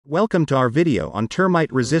Welcome to our video on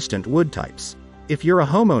termite-resistant wood types. If you're a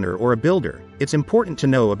homeowner or a builder, it's important to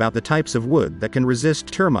know about the types of wood that can resist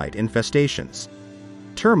termite infestations.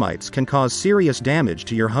 Termites can cause serious damage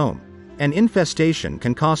to your home. An infestation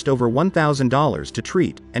can cost over $1,000 to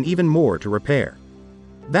treat, and even more to repair.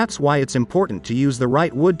 That's why it's important to use the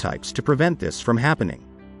right wood types to prevent this from happening.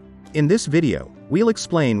 In this video, we'll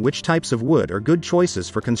explain which types of wood are good choices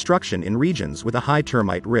for construction in regions with a high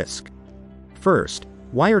termite risk. First,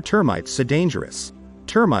 why are termites so dangerous?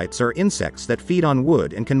 Termites are insects that feed on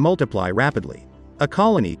wood and can multiply rapidly. A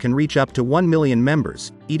colony can reach up to 1 million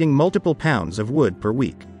members, eating multiple pounds of wood per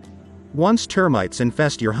week. Once termites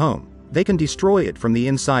infest your home, they can destroy it from the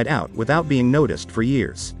inside out without being noticed for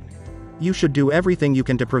years. You should do everything you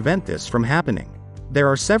can to prevent this from happening. There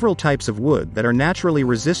are several types of wood that are naturally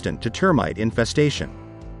resistant to termite infestation.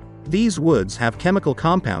 These woods have chemical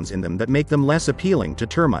compounds in them that make them less appealing to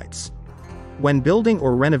termites. When building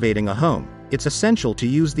or renovating a home, it's essential to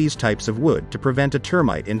use these types of wood to prevent a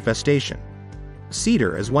termite infestation.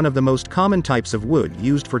 Cedar is one of the most common types of wood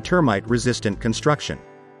used for termite-resistant construction.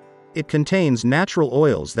 It contains natural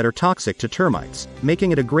oils that are toxic to termites,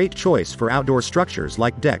 making it a great choice for outdoor structures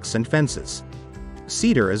like decks and fences.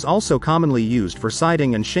 Cedar is also commonly used for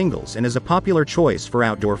siding and shingles and is a popular choice for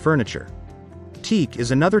outdoor furniture. Teak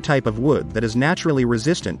is another type of wood that is naturally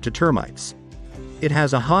resistant to termites. It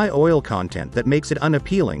has a high oil content that makes it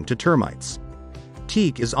unappealing to termites.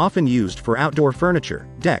 Teak is often used for outdoor furniture,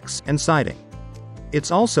 decks, and siding.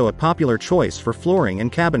 It's also a popular choice for flooring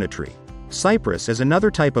and cabinetry. Cypress is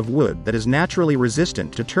another type of wood that is naturally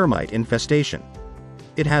resistant to termite infestation.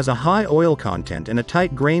 It has a high oil content and a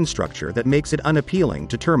tight grain structure that makes it unappealing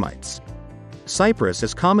to termites. Cypress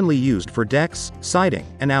is commonly used for decks, siding,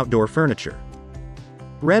 and outdoor furniture.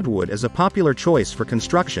 Redwood is a popular choice for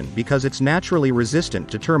construction because it's naturally resistant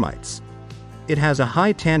to termites. It has a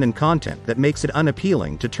high tannin content that makes it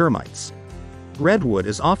unappealing to termites. Redwood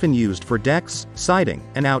is often used for decks, siding,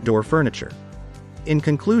 and outdoor furniture. In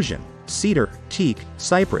conclusion, cedar, teak,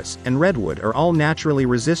 cypress, and redwood are all naturally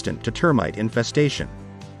resistant to termite infestation.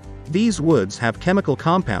 These woods have chemical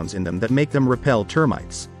compounds in them that make them repel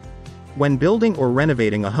termites. When building or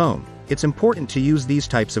renovating a home, it's important to use these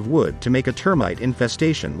types of wood to make a termite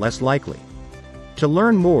infestation less likely. To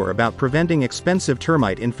learn more about preventing expensive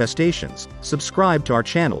termite infestations, subscribe to our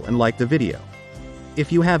channel and like the video.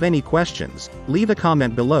 If you have any questions, leave a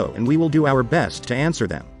comment below and we will do our best to answer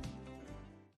them.